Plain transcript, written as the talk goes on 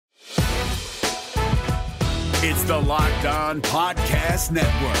It's the Locked On Podcast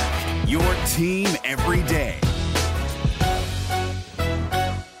Network, your team every day.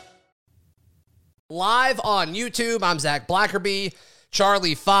 Live on YouTube, I'm Zach Blackerby.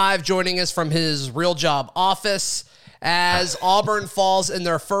 Charlie 5 joining us from his real job office as Auburn falls in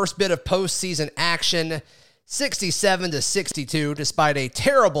their first bit of postseason action, 67-62, despite a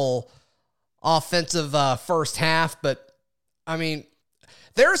terrible offensive first half. But, I mean,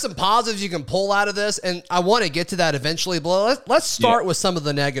 there are some positives you can pull out of this, and I want to get to that eventually. But let's start with some of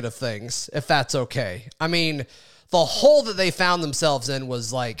the negative things, if that's okay. I mean, the hole that they found themselves in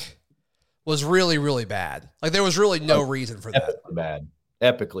was really, really bad. Like, there was really no reason for that.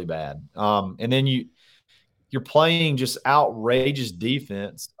 Epically bad. And then you're playing just outrageous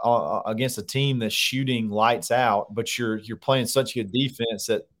defense against a team that's shooting lights out, but you're playing such good defense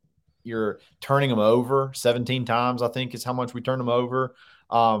that you're turning them over 17 times, I think is how much we turn them over.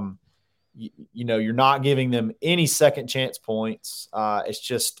 You're not giving them any second chance points. It's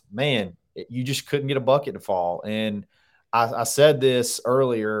just, man, you just couldn't get a bucket to fall. And I said this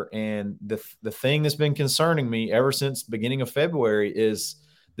earlier, and the thing that's been concerning me ever since the beginning of February is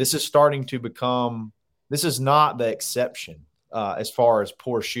this is starting to become – this is not the exception as far as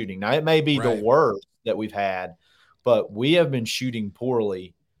poor shooting. Now, it may be the worst that we've had, but we have been shooting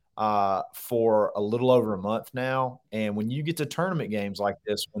poorly for a little over a month now. And when you get to tournament games like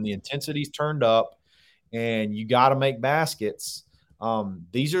this, when the intensity's turned up and you got to make baskets,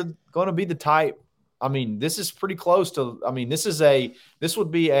 these are going to be the type – I mean, this is pretty close to. I mean, this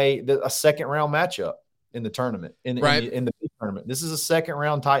would be a second round matchup in the tournament in the big tournament. This is a second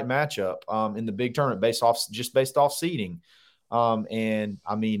round type matchup in the big tournament based off seeding. And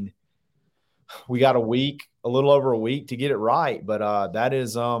I mean, we got a little over a week to get it right, but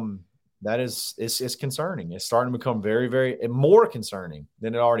it's concerning. It's starting to become very, very more concerning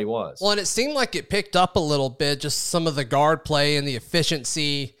than it already was. Well, and it seemed like it picked up a little bit, just some of the guard play and the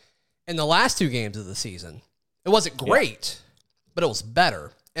efficiency in the last two games of the season. It wasn't great, but it was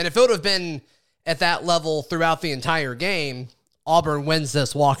better. And if it would have been at that level throughout the entire game, Auburn wins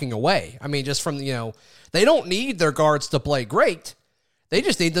this walking away. I mean, just from, they don't need their guards to play great. They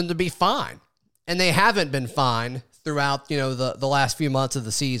just need them to be fine. And they haven't been fine throughout, the last few months of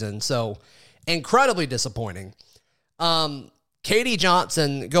the season. So incredibly disappointing. Katie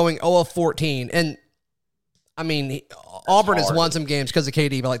Johnson going 0 of 14. And I mean, Auburn has won some games because of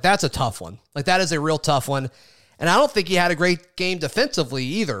KD, but that's a tough one. That is a real tough one. And I don't think he had a great game defensively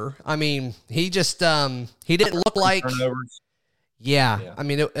either. I mean, he just he didn't look like turnovers. Yeah. I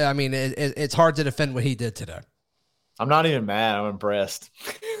mean, it's hard to defend what he did today. I'm not even mad. I'm impressed.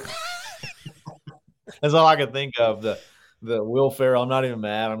 That's all I can think of. The Will Ferrell. I'm not even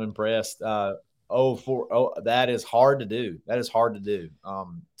mad. I'm impressed. That is hard to do. That is hard to do,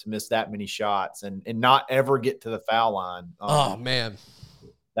 to miss that many shots and not ever get to the foul line. Oh, man.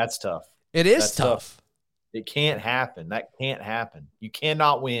 That's tough. That's tough. It can't happen. That can't happen. You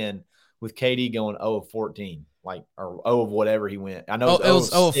cannot win with KD going 0 of 14, or 0 of whatever he went. I know it was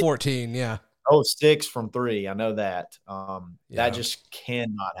 0 of 14, yeah. 0 of 6 from 3. I know that. That just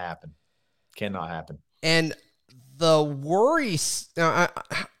cannot happen. Cannot happen. And the worry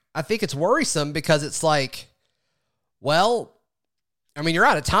I think it's worrisome because it's like, well, I mean, you're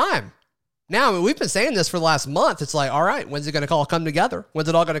out of time. Now, I mean, we've been saying this for the last month. It's like, all right, when's it going to all come together? When's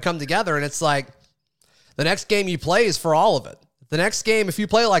it all going to come together? And it's like, the next game you play is for all of it. The next game, if you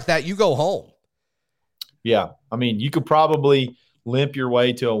play like that, you go home. Yeah. I mean, you could probably limp your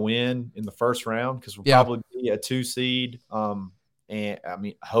way to a win in the first round because we'll probably be a 2 seed. And I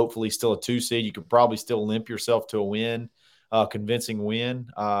mean, hopefully still a 2 seed. You could probably still limp yourself to a win. Convincing win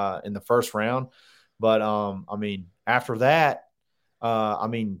in the first round. But, I mean, after that,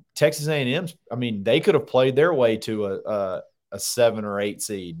 Texas A&M, they could have played their way to a 7 or 8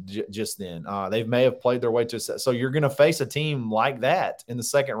 seed just then. They may have played their way to so you're going to face a team like that in the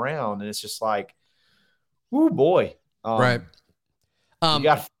second round, and it's just like, ooh, boy. Right. You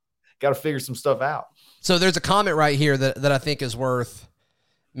got to figure some stuff out. So there's a comment right here that I think is worth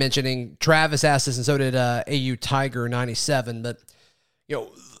mentioning. Travis asked this, and so did AU Tiger 97. But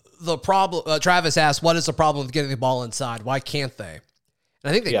the problem. Travis asked, "What is the problem with getting the ball inside? Why can't they?" And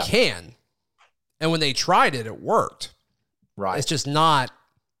I think they can. And when they tried it, it worked. Right. It's just not.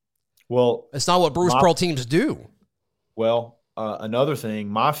 Well, it's not what Bruce Pearl teams do. Well, another thing,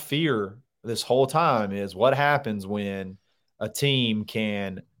 my fear this whole time is what happens when a team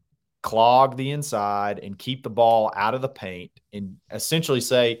can clog the inside and keep the ball out of the paint and essentially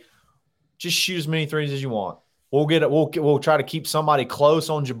say, just shoot as many threes as you want. We'll try to keep somebody close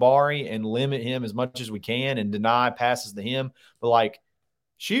on Jabari and limit him as much as we can and deny passes to him. But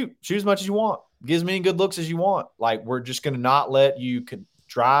shoot as much as you want. get as many good looks as you want. Like, we're just going to not let you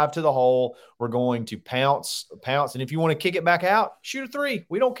drive to the hole. We're going to pounce. And if you want to kick it back out, shoot a three.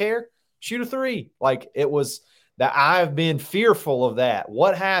 We don't care. Shoot a three. Like, it was that I've been fearful of that.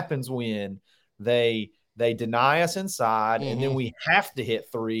 What happens when they deny us inside and then we have to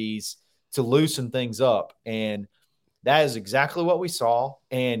hit threes to loosen things up? And that is exactly what we saw.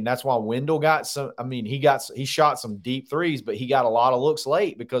 And that's why Wendell got some, I mean, he shot some deep threes, but he got a lot of looks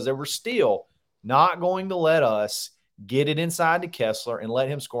late because they were still not going to let us get it inside to Kessler and let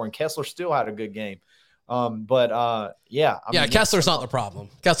him score. And Kessler still had a good game. Kessler's not the problem.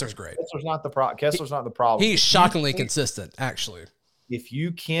 Kessler's great. Kessler's not the problem. He's shockingly consistent, actually. If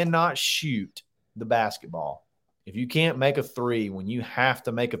you cannot shoot the basketball, if you can't make a three when you have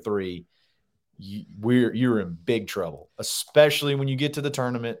to make a three, you're in big trouble, especially when you get to the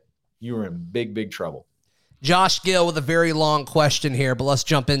tournament. You're in big trouble. Josh Gill with a very long question here, but let's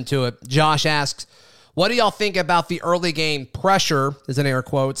jump into it. Josh asks, what do y'all think about the early game pressure, is in air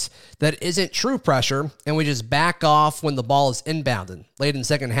quotes, that isn't true pressure, and we just back off when the ball is inbounded? Late in the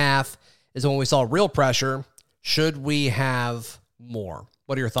second half is when we saw real pressure. Should we have more?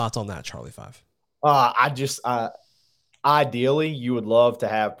 What are your thoughts on that, Charlie Five? Ideally, you would love to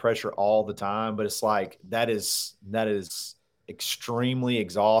have pressure all the time, but it's like that is extremely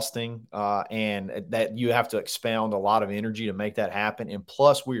exhausting, and that you have to expound a lot of energy to make that happen. And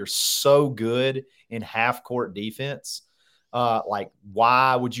plus, we are so good in half-court defense. Like,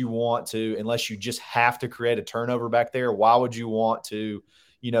 why would you want to, unless you just have to create a turnover back there, why would you want to,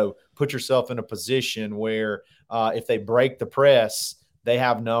 put yourself in a position where if they break the press, they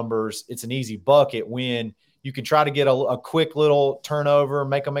have numbers, it's an easy bucket, when you can try to get a quick little turnover,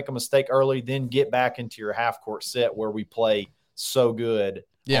 make a mistake early, then get back into your half-court set where we play so good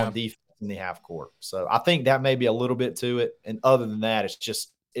on defense in the half-court. So I think that may be a little bit to it. And other than that,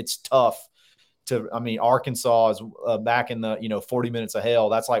 it's tough to – I mean, Arkansas is back in the 40 minutes of hell.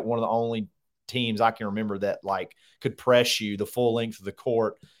 That's like one of the only teams I can remember that like could press you the full length of the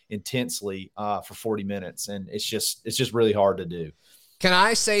court intensely for 40 minutes. And it's just really hard to do. Can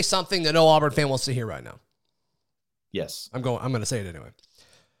I say something that no Auburn fan wants to hear right now? Yes. I'm going to say it anyway.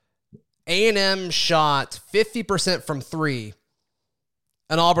 A&M shot 50% from three,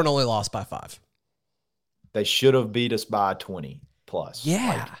 and Auburn only lost by 5. They should have beat us by 20 plus.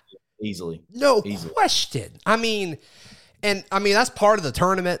 Yeah. Easily. No question. I mean, that's part of the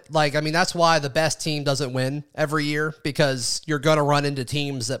tournament. That's why the best team doesn't win every year, because you're going to run into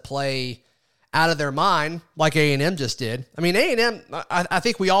teams that play out of their mind, like A&M just did. I mean, A&M, I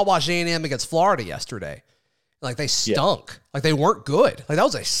think we all watched A&M against Florida yesterday. Like, they stunk. Yeah. Like, they weren't good. Like, that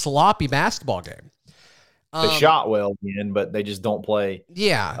was a sloppy basketball game. They shot well again, but they just don't play.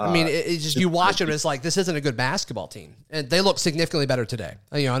 Yeah. I mean, it's just, you watch them, it's like, this isn't a good basketball team. And they look significantly better today.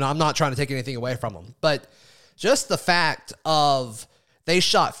 And I'm not trying to take anything away from them. But just the fact of they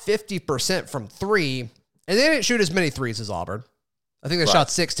shot 50% from three, and they didn't shoot as many threes as Auburn. I think they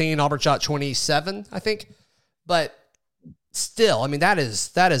shot 16. Auburn shot 27, I think. But still, I mean, that is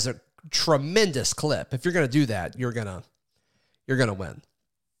a tremendous clip. If you're going to do that, you're going to win.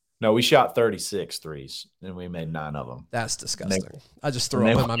 No, we shot 36 threes and we made 9 of them. That's disgusting. I just threw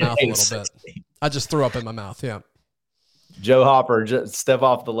up in my mouth a little bit. I just threw up in my mouth. Yeah. Joe Hopper, just step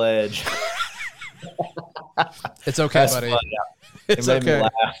off the ledge. It's okay, buddy. It's okay. Me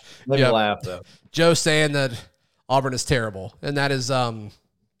laugh. Made me laugh though. Joe saying that Auburn is terrible, and that is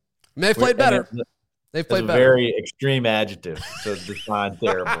they've played better. They've played better. Very extreme adjective to define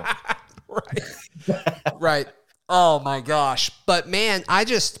terrible. Right. Oh my gosh. But man,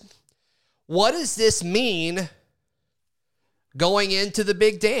 what does this mean going into the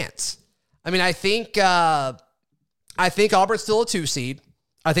big dance? I mean, I think Auburn's still a 2 seed.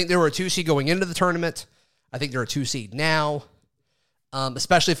 I think they were a 2 seed going into the tournament. I think they're a 2 seed now.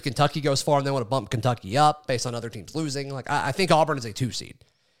 Especially if Kentucky goes far and they want to bump Kentucky up based on other teams losing. Like, I think Auburn is a 2 seed.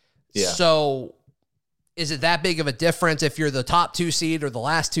 Yeah. So is it that big of a difference if you're the top 2 seed or the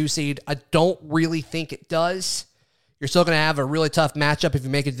last 2 seed? I don't really think it does. You're still going to have a really tough matchup if you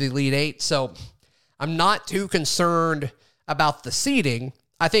make it to the Elite Eight. So I'm not too concerned about the seeding.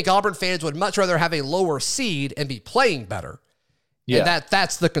 I think Auburn fans would much rather have a lower seed and be playing better. Yeah, and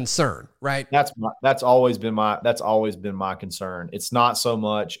that's the concern, right? That's always been my concern. It's not so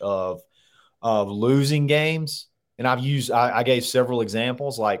much of losing games, and I gave several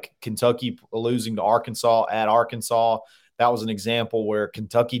examples, like Kentucky losing to Arkansas at Arkansas. That was an example where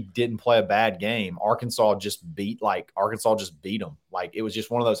Kentucky didn't play a bad game. Arkansas just beat them. Like, it was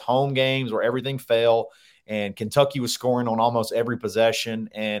just one of those home games where everything fell, and Kentucky was scoring on almost every possession,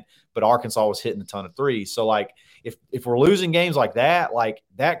 but Arkansas was hitting a ton of threes. So, like, if we're losing games like that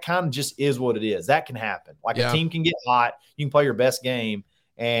kind of just is what it is. That can happen. Like a team can get hot, you can play your best game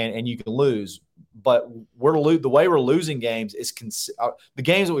and you can lose. But the way we're losing games is the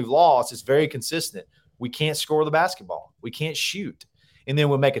games that we've lost is very consistent. We can't score the basketball. We can't shoot. And then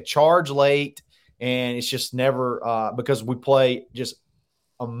we'll make a charge late, and it's just never because we play just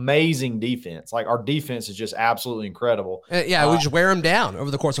amazing defense. Like our defense is just absolutely incredible. We just wear them down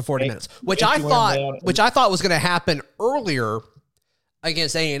over the course of 40 minutes, which I thought was going to happen earlier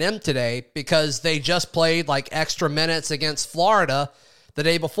against A&M today because they just played like extra minutes against Florida the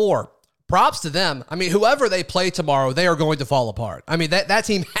day before. Props to them. I mean, whoever they play tomorrow, they are going to fall apart. I mean, that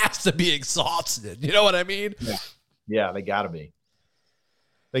team has to be exhausted. You know what I mean? Yeah, they got to be.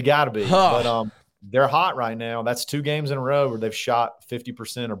 But they're hot right now. That's 2 games in a row where they've shot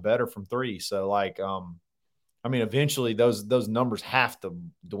 50% or better from 3. So, like, I mean, eventually those numbers have to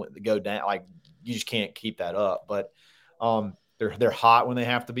go down. Like, you just can't keep that up. But they're hot when they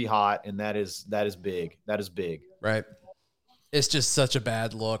have to be hot, and that is big. That is big. Right. It's just such a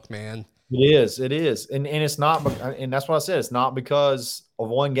bad look, man. It is. And it's not, and that's what I said. It's not because of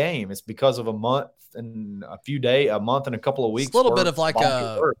one game. It's because of a month and a month and a couple of weeks. It's a little bit of like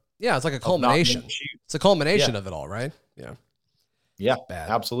it's like a culmination. It's a culmination of it all, right? Yeah. Yeah,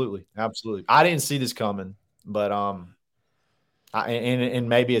 absolutely. I didn't see this coming, but and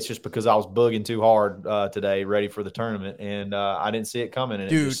maybe it's just because I was booging too hard today, ready for the tournament, and I didn't see it coming. And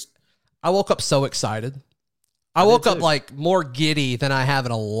dude, I woke up so excited. I woke up like more giddy than I have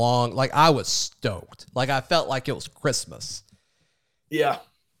in a long. Like I was stoked. Like I felt like it was Christmas. Yeah.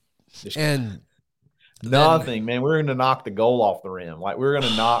 And nothing, man. We're going to knock the goal off the rim. Like we're going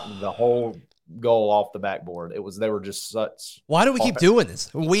to knock the whole goal off the backboard. They were just such. Why do we keep doing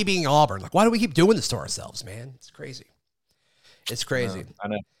this? We being Auburn, like why do we keep doing this to ourselves, man? It's crazy. It's crazy. I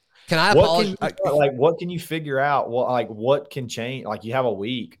know. Can I apologize? What can you figure out? What can change? Like you have a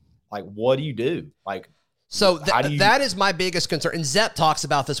week. Like what do you do? Like. So that is my biggest concern. And Zepp talks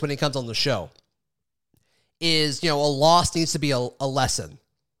about this when he comes on the show. Is, a loss needs to be a lesson,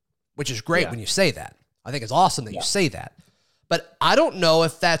 which is great when you say that. I think it's awesome that you say that. But I don't know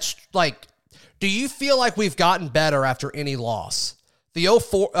if that's like, do you feel like we've gotten better after any loss? The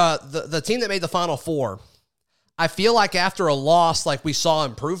the team that made the Final Four, I feel like after a loss, like we saw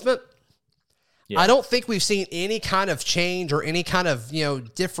improvement. Yeah. I don't think we've seen any kind of change or any kind of,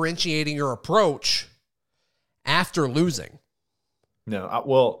 differentiating your approach after losing.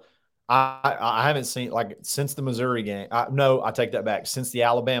 No, I haven't seen since the Missouri game. I take that back. Since the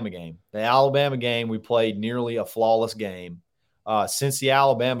Alabama game, we played nearly a flawless game. Since the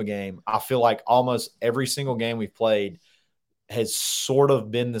Alabama game, I feel like almost every single game we've played has sort of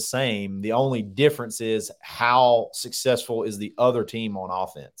been the same. The only difference is how successful is the other team on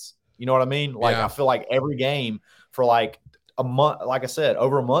offense. You know what I mean? I feel like every game for a month, like I said,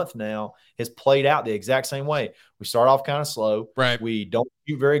 over a month now has played out the exact same way. We start off kind of slow. Right. We don't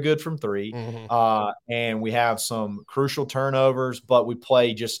shoot very good from 3. Mm-hmm. And we have some crucial turnovers, but we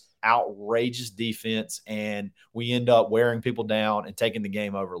play just outrageous defense and we end up wearing people down and taking the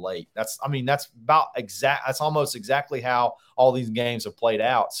game over late. That's almost exactly how all these games have played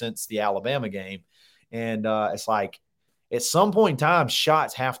out since the Alabama game. And it's like, at some point in time,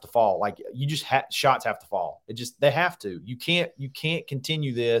 shots have to fall. Like shots have to fall. They have to. You can't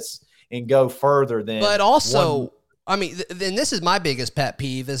continue this and go further than. But also, I mean, and this is my biggest pet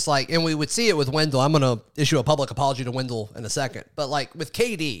peeve is and we would see it with Wendell. I'm going to issue a public apology to Wendell in a second. But with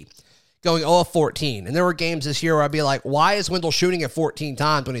KD going 0 of 14, and there were games this year where I'd be like, why is Wendell shooting it 14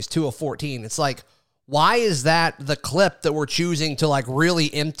 times when he's 2 of 14? It's like, why is that the clip that we're choosing to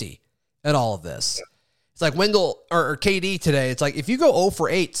really empty at all of this? It's like Wendell or KD today. It's like, if you go 0 for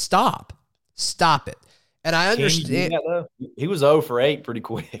 8, stop it. And I understand. He was 0 for 8 pretty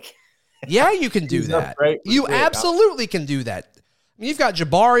quick. Yeah, you can do that. You absolutely can do that. I mean, you've got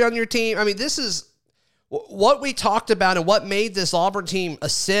Jabari on your team. I mean, this is what we talked about and what made this Auburn team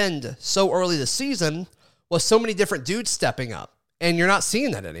ascend so early this season was so many different dudes stepping up. And you're not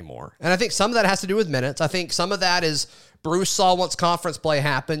seeing that anymore. And I think some of that has to do with minutes. I think some of that is Bruce saw once conference play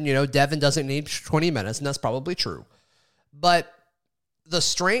happen, Devin doesn't need 20 minutes, and that's probably true. But the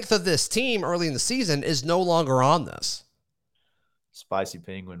strength of this team early in the season is no longer on this. Spicy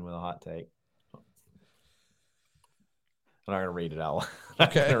Penguin with a hot take. I'm not going to read it out loud. I'm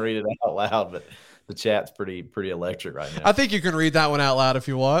not going to read it out loud, but the chat's pretty electric right now. I think you can read that one out loud if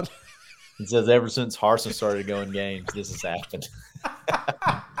you want. It says, ever since Harsin started going games, this has happened.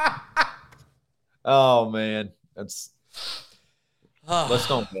 Oh, man. Let's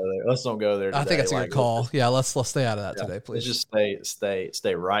don't go there. Let's don't go there today. I think it's a good call. Yeah, let's stay out of that today, please. Let's just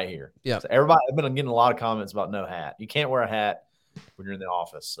stay right here. Yeah. So everybody, I've been getting a lot of comments about no hat. You can't wear a hat when you're in the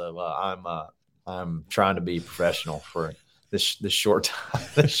office. So I'm trying to be professional for this short time,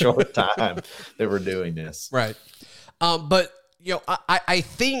 that we're doing this. Right. But I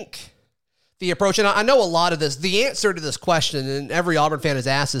think the approach, and I know a lot of this, the answer to this question, and every Auburn fan has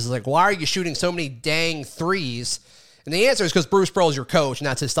asked, is like, why are you shooting so many dang threes? And the answer is because Bruce Pearl is your coach, and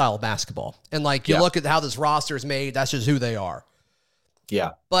that's his style of basketball. And like you look at how this roster is made, that's just who they are.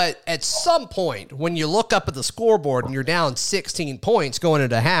 Yeah. But at some point, when you look up at the scoreboard and you're down 16 points going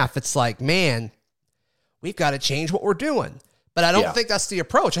into half, it's like, man, we've got to change what we're doing. But I don't think that's the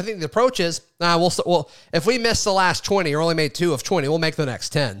approach. I think the approach is, well, if we miss the last 20 or only made 2 of 20, we'll make the next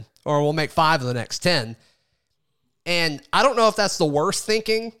 10, or we'll make 5 of the next 10. And I don't know if that's the worst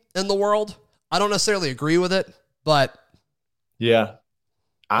thinking in the world. I don't necessarily agree with it, but yeah,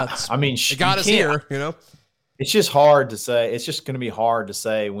 I mean, it got us here, It's just hard to say. It's just going to be hard to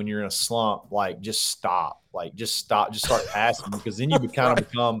say when you're in a slump, like just stop, just start passing, because then you kind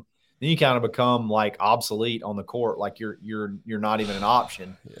of become like obsolete on the court, like you're not even an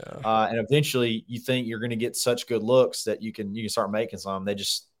option. Yeah. And eventually you think you're going to get such good looks that you can start making some. They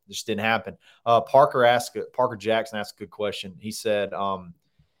just didn't happen. Parker Jackson asked a good question. He said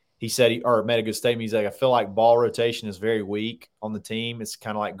he made a good statement. He's like, I feel like ball rotation is very weak on the team. It's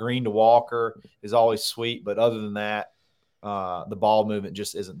kind of like Green to Walker is always sweet, but other than that, the ball movement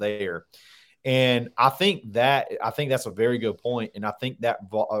just isn't there. And I think that's a very good point. And I think that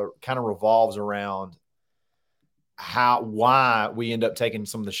kind of revolves around why we end up taking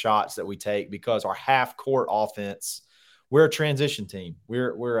some of the shots that we take, because our half court offense, we're a transition team.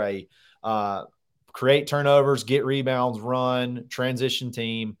 We're a create turnovers, get rebounds, run transition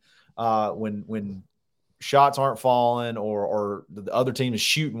team. When shots aren't falling or the other team is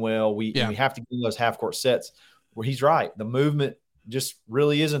shooting well, we have to do those half court sets where he's right. The movement just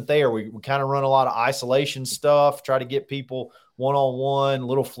really isn't there. We kind of run a lot of isolation stuff, try to get people one-on-one,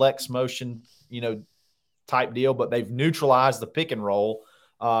 little flex motion, type deal, but they've neutralized the pick and roll.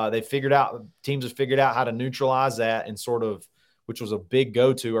 Teams have figured out how to neutralize that, and which was a big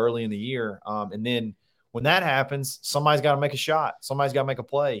go-to early in the year. And then when that happens, somebody's got to make a shot. Somebody's got to make a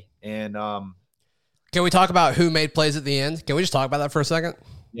play. And can we talk about who made plays at the end? Can we just talk about that for a second?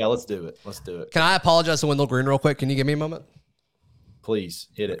 Yeah, let's do it. Can I apologize to Wendell Green real quick? Can you give me a moment? Please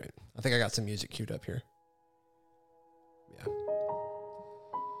hit it. Right. I think I got some music queued up here. Yeah.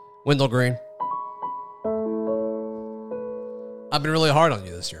 Wendell Green, I've been really hard on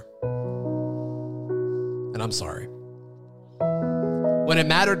you this year, and I'm sorry. When it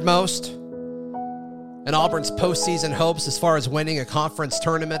mattered most, and Auburn's postseason hopes as far as winning a conference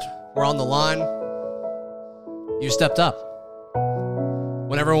tournament were on the line, you stepped up.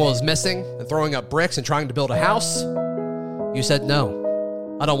 When everyone was missing and throwing up bricks and trying to build a house, you said,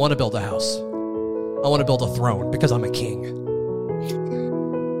 no, I don't want to build a house. I want to build a throne because I'm a king.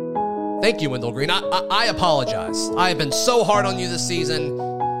 Thank you, Wendell Green. I apologize. I have been so hard on you this season.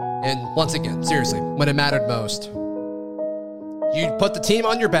 And once again, seriously, when it mattered most, you put the team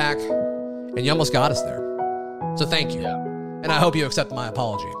on your back and you almost got us there. So thank you. Yeah. And I hope you accept my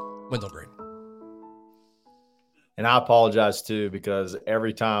apology, Wendell Green. And I apologize too, because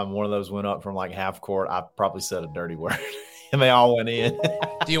every time one of those went up from like half court, I probably said a dirty word. And they all went in.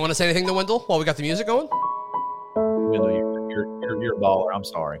 Do you want to say anything to Wendell while we got the music going? Wendell, you're a baller. I'm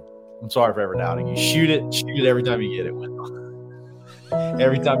sorry. I'm sorry for ever doubting you. Shoot it every time you get it, Wendell.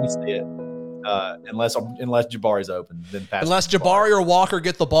 Every time you see it. Unless Jabari's open, then pass. Unless Jabari or Walker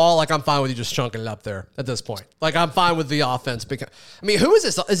get the ball, like I'm fine with you just chunking it up there at this point. Like I'm fine with the offense because who is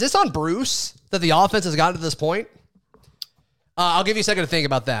this? Is this on Bruce that the offense has gotten to this point? I'll give you a second to think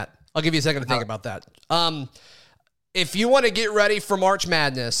about that. If you want to get ready for March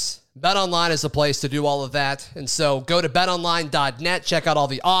Madness, BetOnline is the place to do all of that. And so go to betonline.net, check out all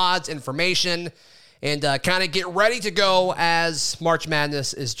the odds, information, and kind of get ready to go as March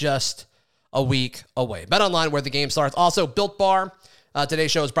Madness is just a week away. BetOnline, where the game starts. Also, Built Bar.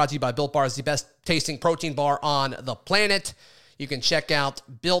 Today's show is brought to you by Built Bar. It's the best tasting protein bar on the planet. You can check out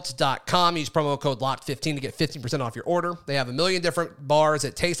built.com. Use promo code LOCK15 to get 15% off your order. They have a million different bars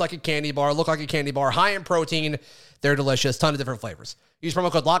that taste like a candy bar, look like a candy bar, high in protein. They're delicious. Ton of different flavors. Use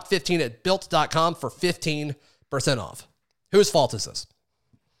promo code LOCK15 at built.com for 15% off. Whose fault is this?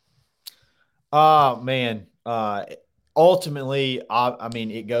 Man. Ultimately,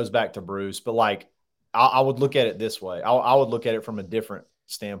 it goes back to Bruce, but like I would look at it this way. I would look at it from a different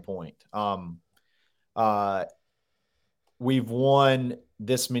standpoint. We've won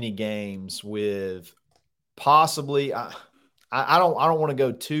this many games with possibly I don't want to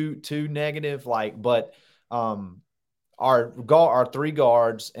go too negative, but our three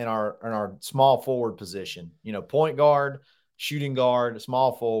guards and our small forward position, point guard, shooting guard,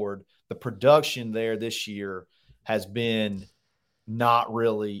 small forward, the production there this year has been not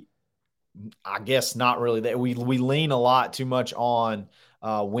really, I guess not really that we lean a lot too much on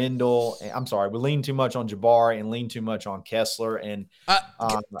Wendell. I'm sorry, we lean too much on Jabari and lean too much on Kessler. And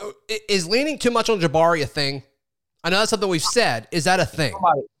is leaning too much on Jabari a thing? I know that's something we've said. Is that a thing?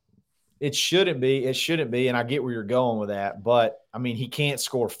 It shouldn't be. It shouldn't be. And I get where you're going with that. But, I mean, he can't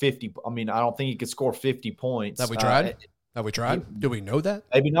score 50. I mean, I don't think he could score 50 points. Have we tried? Do we know that?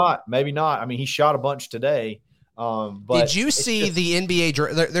 Maybe not. Maybe not. I mean, he shot a bunch today. But did you see the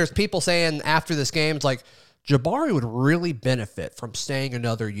NBA? There's people saying after this game, it's like, Jabari would really benefit from staying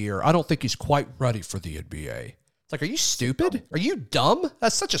another year. I don't think he's quite ready for the NBA. It's like, are you stupid? Are you dumb?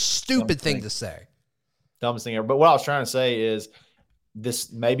 That's such a stupid thing to say. Dumbest thing ever. But what I was trying to say is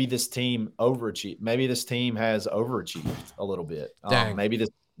maybe this team overachieved. Maybe this team has overachieved a little bit. Maybe this,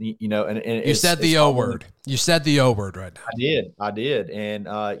 and you said the O word. You said the O word right now. I did. And,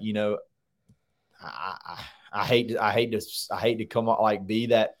 I hate to come out like be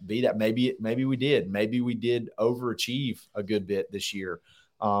that maybe we did overachieve a good bit this year.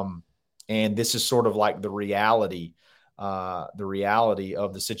 And this is sort of like the reality of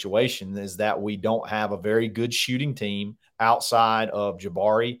the situation is that we don't have a very good shooting team outside of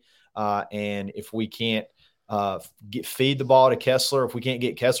Jabari. And if we can't feed the ball to Kessler, if we can't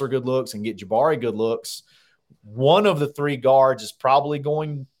get Kessler good looks and get Jabari good looks, one of the three guards is probably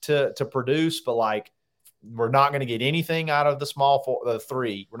going to produce, but like, we're not going to get anything out of the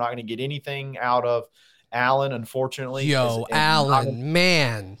three. We're not going to get anything out of Allen, unfortunately. Allen,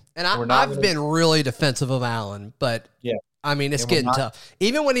 man. And I've been really defensive of Allen, but yeah, I mean, it's getting tough.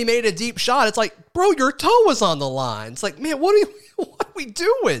 Even when he made a deep shot, it's like, bro, your toe was on the line. It's like, man, what are we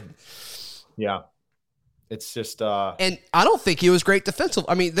doing? Yeah. It's just and I don't think he was great defensive.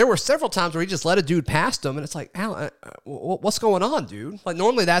 I mean, there were several times where he just let a dude past him, and it's like, Alan, what's going on, dude? Like,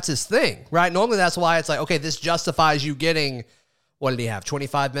 normally that's his thing, right? Normally that's why it's like, okay, this justifies you getting, what did he have,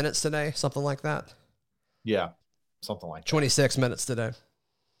 25 minutes today? Something like that? Yeah, something like that. 26 minutes today.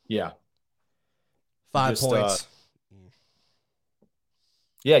 Yeah. 5 points.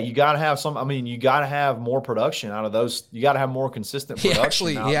 Yeah, you got to have you got to have more production out of those. You got to have more consistent production.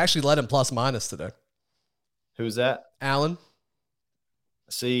 He actually led him plus minus today. Who's that? Allen.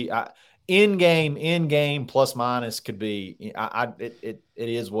 See, in game plus minus could be. It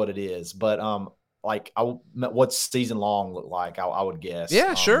is what it is. But what's season long look like? I would guess.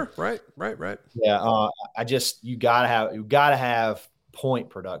 Yeah, sure. Right. Yeah. You gotta have point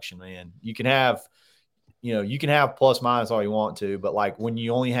production, man. You can have plus minus all you want to, but like when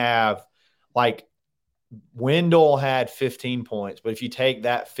you only have like. Wendell had 15 points, but if you take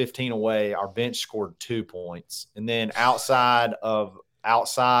that 15 away, our bench scored 2 points. And then outside of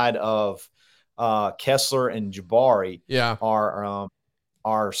Kessler and Jabari,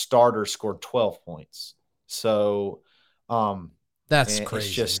 our starters scored 12 points. So that's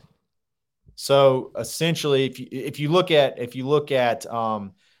crazy. So essentially if you look at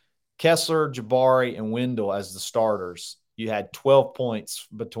Kessler, Jabari, and Wendell as the starters, you had 12 points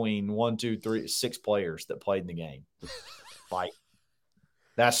between 6 players that played in the game. Like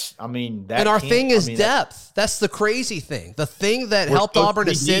and our thing is depth. That's the crazy thing. The thing that helped Auburn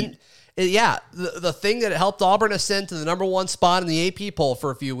ascend. Yeah. The thing that helped Auburn ascend to the number 1 spot in the AP poll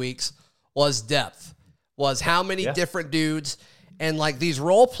for a few weeks was depth, was how many different dudes. And like these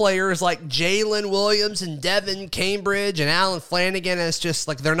role players like Jalen Williams and Devin Cambridge and Alan Flanagan, it's just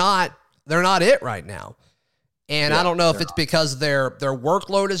like, they're not it right now. And I don't know if it's because their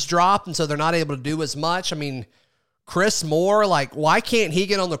workload has dropped and so they're not able to do as much. I mean, Chris Moore, like, why can't he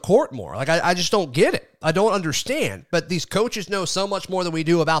get on the court more? Like, I just don't get it. I don't understand. But these coaches know so much more than we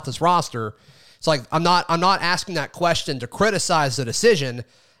do about this roster. It's like, I'm not asking that question to criticize the decision.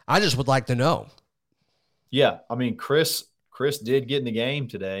 I just would like to know. Yeah, I mean, Chris did get in the game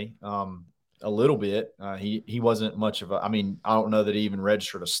today. A little bit. He wasn't much of I don't know that he even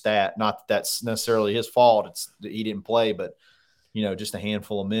registered a stat. Not that that's necessarily his fault. It's that he didn't play, but just a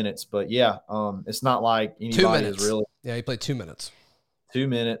handful of minutes. But yeah, it's not like anybody is really. Yeah, he played 2 minutes. 2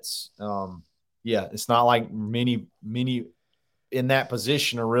 minutes. Yeah, it's not like many in that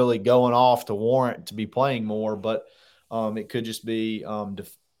position are really going off to warrant to be playing more. But it could just be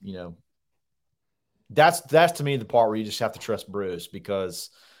that's to me the part where you just have to trust Bruce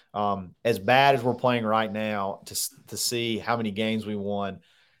because. As bad as we're playing right now, to see how many games we won,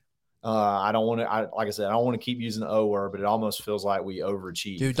 I don't want to. Like I said, I don't want to keep using the O word, but it almost feels like we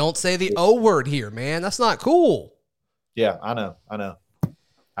overachieved. Dude, don't say the O word here, man. That's not cool. Yeah, I know.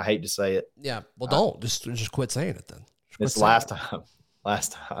 I hate to say it. Yeah. Well, don't just quit saying it then. It's last time.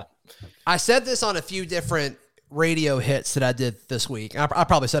 Last time. I said this on a few different radio hits that I did this week. I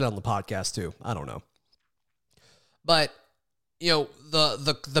probably said it on the podcast too. I don't know. But,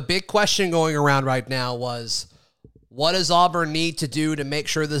 the big question going around right now was, what does Auburn need to do to make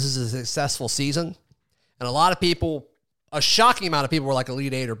sure this is a successful season? And a shocking amount of people were like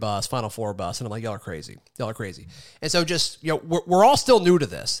Elite Eight or bust, Final Four bust. And I'm like, y'all are crazy. And so just, we're all still new to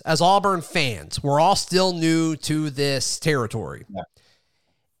this. As Auburn fans, we're all still new to this territory. Yeah.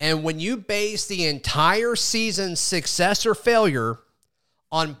 And when you base the entire season's success or failure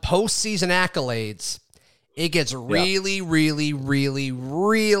on postseason accolades, it gets really, really, really,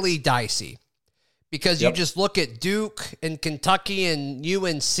 really dicey. Because you just look at Duke and Kentucky and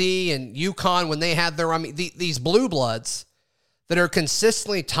UNC and UConn when they had these blue bloods that are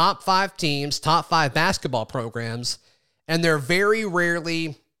consistently top 5 teams, top 5 basketball programs, and they're very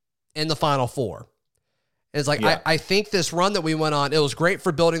rarely in the Final Four. And it's like, I think this run that we went on, it was great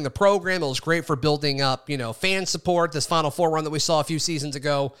for building the program. It was great for building up, fan support. This Final Four run that we saw a few seasons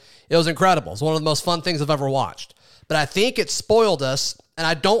ago, it was incredible. It's one of the most fun things I've ever watched. But I think it spoiled us, and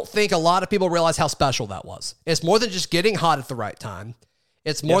I don't think a lot of people realize how special that was. It's more than just getting hot at the right time.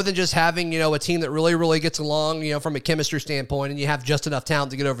 It's more than just having, a team that really, really gets along, from a chemistry standpoint, and you have just enough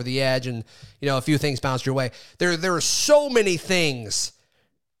talent to get over the edge and, a few things bounce your way. There are so many things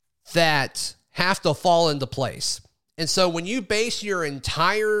that have to fall into place. And so when you base your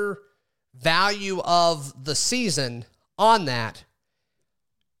entire value of the season on that,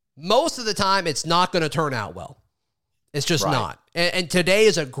 most of the time it's not going to turn out well. It's just not. And today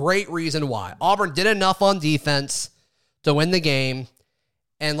is a great reason why. Auburn did enough on defense to win the game.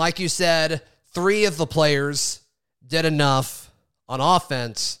 And like you said, 3 of the players did enough on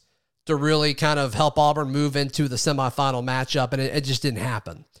offense to really kind of help Auburn move into the semifinal matchup. And it just didn't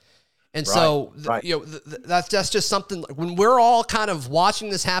happen. And so, that's just something, when we're all kind of watching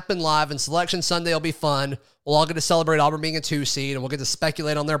this happen live, and Selection Sunday will be fun. We'll all get to celebrate Auburn being a 2 seed, and we'll get to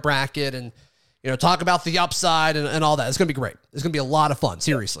speculate on their bracket and, talk about the upside and all that. It's going to be great. It's going to be a lot of fun,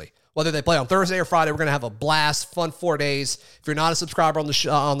 seriously. Whether they play on Thursday or Friday, we're going to have a blast, fun 4 days. If you're not a subscriber on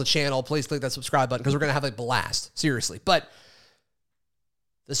the channel, please click that subscribe button because we're going to have a blast, seriously. But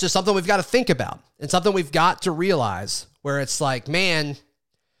it's just something we've got to think about and something we've got to realize where it's like, man,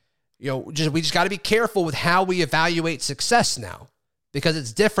 we just got to be careful with how we evaluate success now because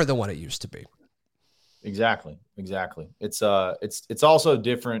it's different than what it used to be. Exactly. It's also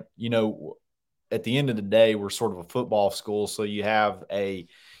different, at the end of the day, we're sort of a football school. So you have a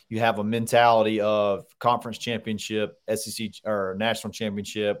mentality of conference championship, SEC or national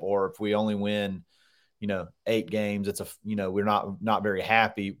championship, or if we only win, 8 games, we're not very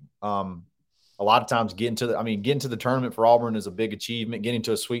happy. A lot of times getting to the tournament for Auburn is a big achievement. Getting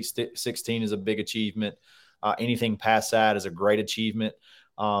to a Sweet 16 is a big achievement. Anything past that is a great achievement.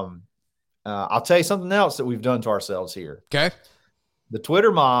 I'll tell you something else that we've done to ourselves here. Okay. The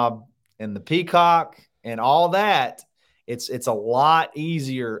Twitter mob and the Peacock and all that, it's a lot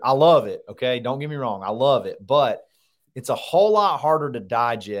easier. I love it. Okay. Don't get me wrong. I love it, but it's a whole lot harder to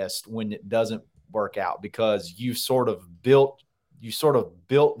digest when it doesn't work out because you sort of built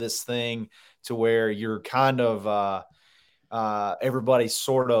this thing to where you're kind of everybody's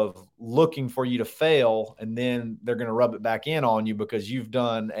sort of looking for you to fail, and then they're going to rub it back in on you because you've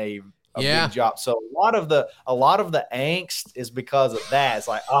done a big job. So a lot of the angst is because of that. It's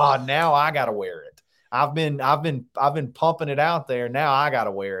like, now I got to wear it. I've been pumping it out there. Now I got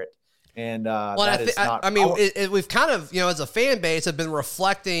to wear it. And we've kind of, as a fan base, have been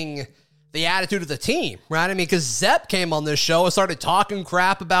reflecting the attitude of the team, right? I mean, because Zepp came on this show and started talking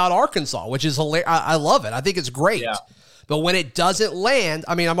crap about Arkansas, which is hilarious. I love it. I think it's great. Yeah. But when it doesn't land,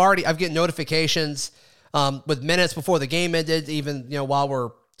 I'm getting notifications with minutes before the game ended, even, while we're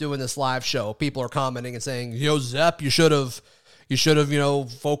doing this live show, people are commenting and saying, Zepp, you should have,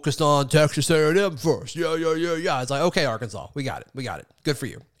 focused on Texas A&M first. Yeah. It's like, okay, Arkansas, we got it. Good for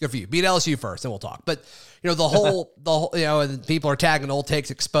you. Beat LSU first, and we'll talk. But, the whole, and people are tagging Old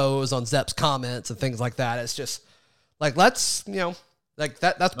Takes Exposed on Zepp's comments and things like that. It's just like, let's,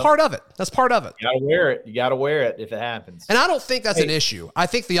 that's part of it. That's part of it. You gotta wear it. You gotta wear it if it happens. And I don't think that's an issue. I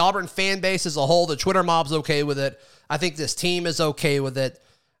think the Auburn fan base as a whole, the Twitter mob's okay with it. I think this team is okay with it.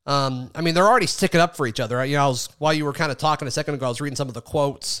 They're already sticking up for each other. Right? While you were kind of talking a second ago, I was reading some of the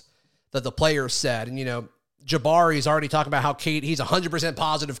quotes that the players said. And, Jabari's already talking about how he's 100%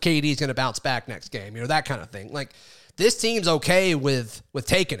 positive KD's going to bounce back next game. That kind of thing. Like, this team's okay with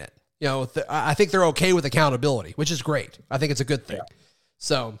taking it. I think they're okay with accountability, which is great. I think it's a good thing. Yeah.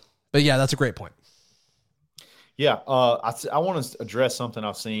 So, but yeah, that's a great point. Yeah, I want to address something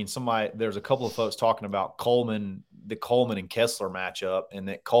I've seen. There's a couple of folks talking about the Coleman and Kessler matchup, and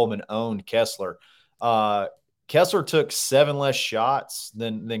that Coleman owned Kessler. Kessler took 7 less shots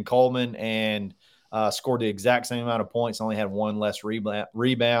than Coleman and scored the exact same amount of points. Only had 1 less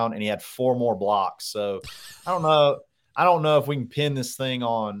rebound, and he had 4 more blocks. So I don't know. I don't know if we can pin this thing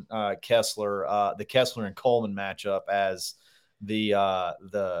on Kessler, the Kessler and Coleman matchup as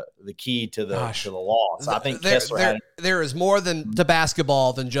the key to the loss. I think Kessler there is more to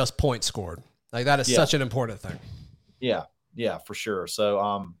basketball than just points scored. Like that is such an important thing. Yeah, for sure. So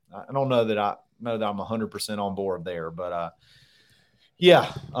I don't know that I'm 100% on board there, but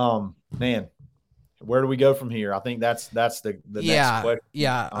man, where do we go from here? I think that's the next question.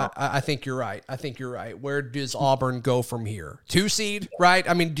 Yeah, I think you're right. Where does Auburn go from here? 2 seed, right?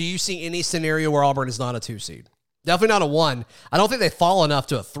 I mean, do you see any scenario where Auburn is not a 2 seed? Definitely not a 1. I don't think they fall enough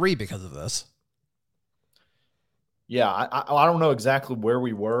to a 3 because of this. Yeah, I don't know exactly where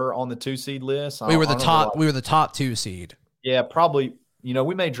we were on the 2 seed list. We were the top 2 seed. Yeah, probably.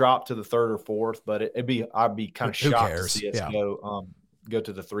 We may drop to the 3rd or 4th, but I'd be kind of shocked to see us go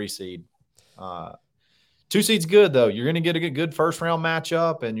to the 3 seed. 2 seed's good though. You're going to get a good first round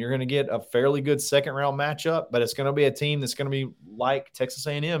matchup, and you're going to get a fairly good second round matchup. But it's going to be a team that's going to be like Texas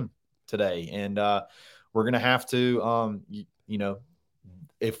A&M today, and we're going to have to,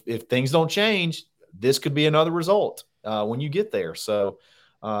 if things don't change, this could be another result when you get there. So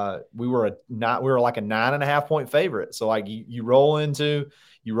we were like a 9.5 point favorite. So like you roll into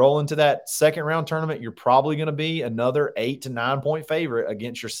that second round tournament, you're probably going to be another 8 to 9 point favorite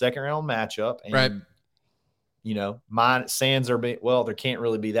against your second round matchup. And, right. Sands are there can't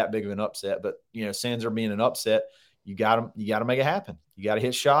really be that big of an upset, but Sands are being an upset. You got to make it happen. You got to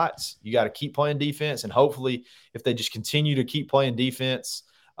hit shots. You got to keep playing defense. And hopefully if they just continue to keep playing defense,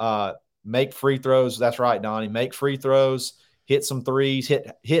 make free throws. That's right, Donnie, make free throws, hit some threes,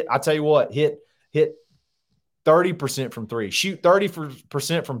 hit. I tell you what, hit 30% from 3, shoot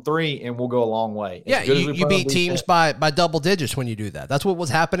 30% from 3, and we'll go a long way. Yeah. You beat teams by double digits when you do that. That's what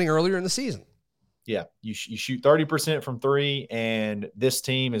was happening earlier in the season. Yeah. You shoot 30% from 3, and this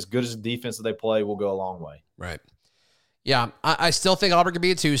team, as good as the defense that they play, will go a long way. Right. Yeah, I still think Auburn can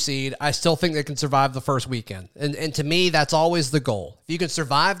be a 2 seed. I still think they can survive the first weekend. And to me, that's always the goal. If you can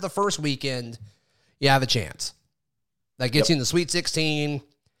survive the first weekend, you have a chance. That gets you in the Sweet 16,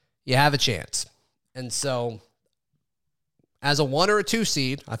 you have a chance. And so, as a 1 or a 2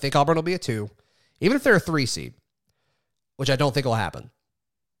 seed, I think Auburn will be a 2. Even if they're a 3 seed, which I don't think will happen.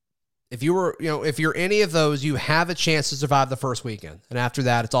 If you're any of those, you have a chance to survive the first weekend. And after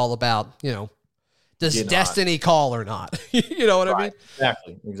that, it's all about, does destiny call or not? You know what I mean?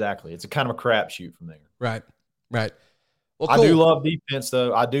 Exactly. It's a kind of a crapshoot from there. Right. Well, cool. I do love defense,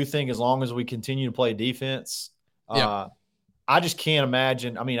 though. I do think as long as we continue to play defense, I just can't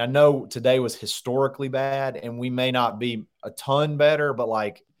imagine. I mean, I know today was historically bad, and we may not be a ton better, but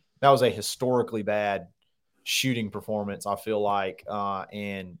like that was a historically bad shooting performance, I feel like.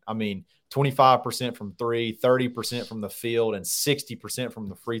 And I mean, 25% from 3, 30% from the field, and 60% from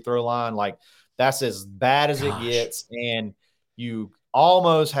the free throw line. Like, that's as bad as it gets, and you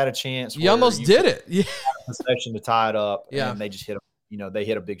almost had a chance. You almost did it. Yeah, possession to tie it up, and they just hit they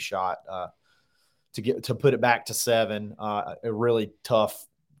hit a big shot to put it back to 7. A really tough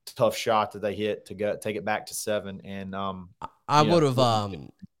shot that they hit to take it back to 7. And I would have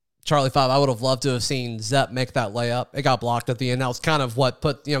Charlie 5. I would have loved to have seen Zepp make that layup. It got blocked at the end. That was kind of what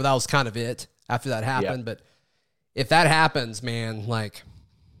that was kind of it after that happened. Yeah. But if that happens, man, like,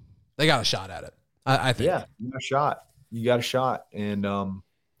 they got a shot at it. I think. Yeah, you got a shot. And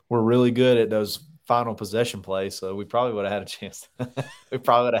we're really good at those final possession plays, so we probably would have had a chance. We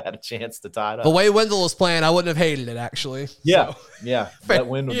probably would have had a chance to tie it up. The way Wendell was playing, I wouldn't have hated it, actually. Yeah, so. Yeah. That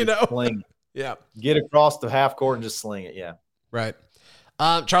Wendell just sling. Yeah. Get across the half court and just sling it, yeah. Right.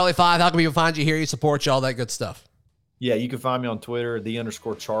 Charlie 5, how can people find you here? You support you, all that good stuff. Yeah, you can find me on Twitter,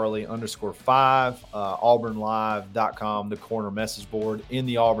 _Charlie_5, auburnlive.com, the corner message board, in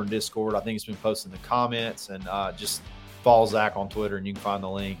the Auburn Discord. I think it's been posted in the comments, and just follow Zach on Twitter, and you can find the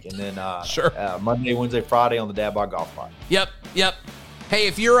link. And then Monday, Wednesday, Friday on the Dad Bod Golf Pod. Yep. Hey,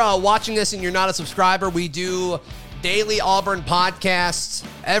 if you're watching this and you're not a subscriber, we do daily Auburn podcasts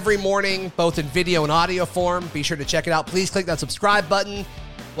every morning, both in video and audio form. Be sure to check it out. Please click that subscribe button.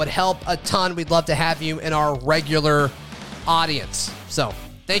 Would help a ton. We'd love to have you in our regular audience. So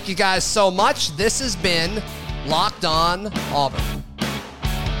thank you guys so much. This has been Locked On Auburn.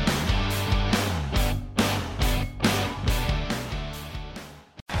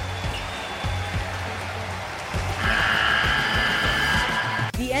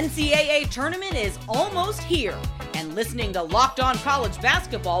 The NCAA tournament is almost here, and listening to Locked On College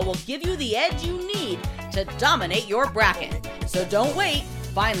Basketball will give you the edge you need to dominate your bracket. So don't wait.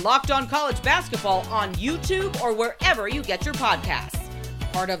 Find Locked On College Basketball on YouTube or wherever you get your podcasts.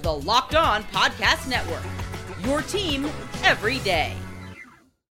 Part of the Locked On Podcast Network. Your team every day.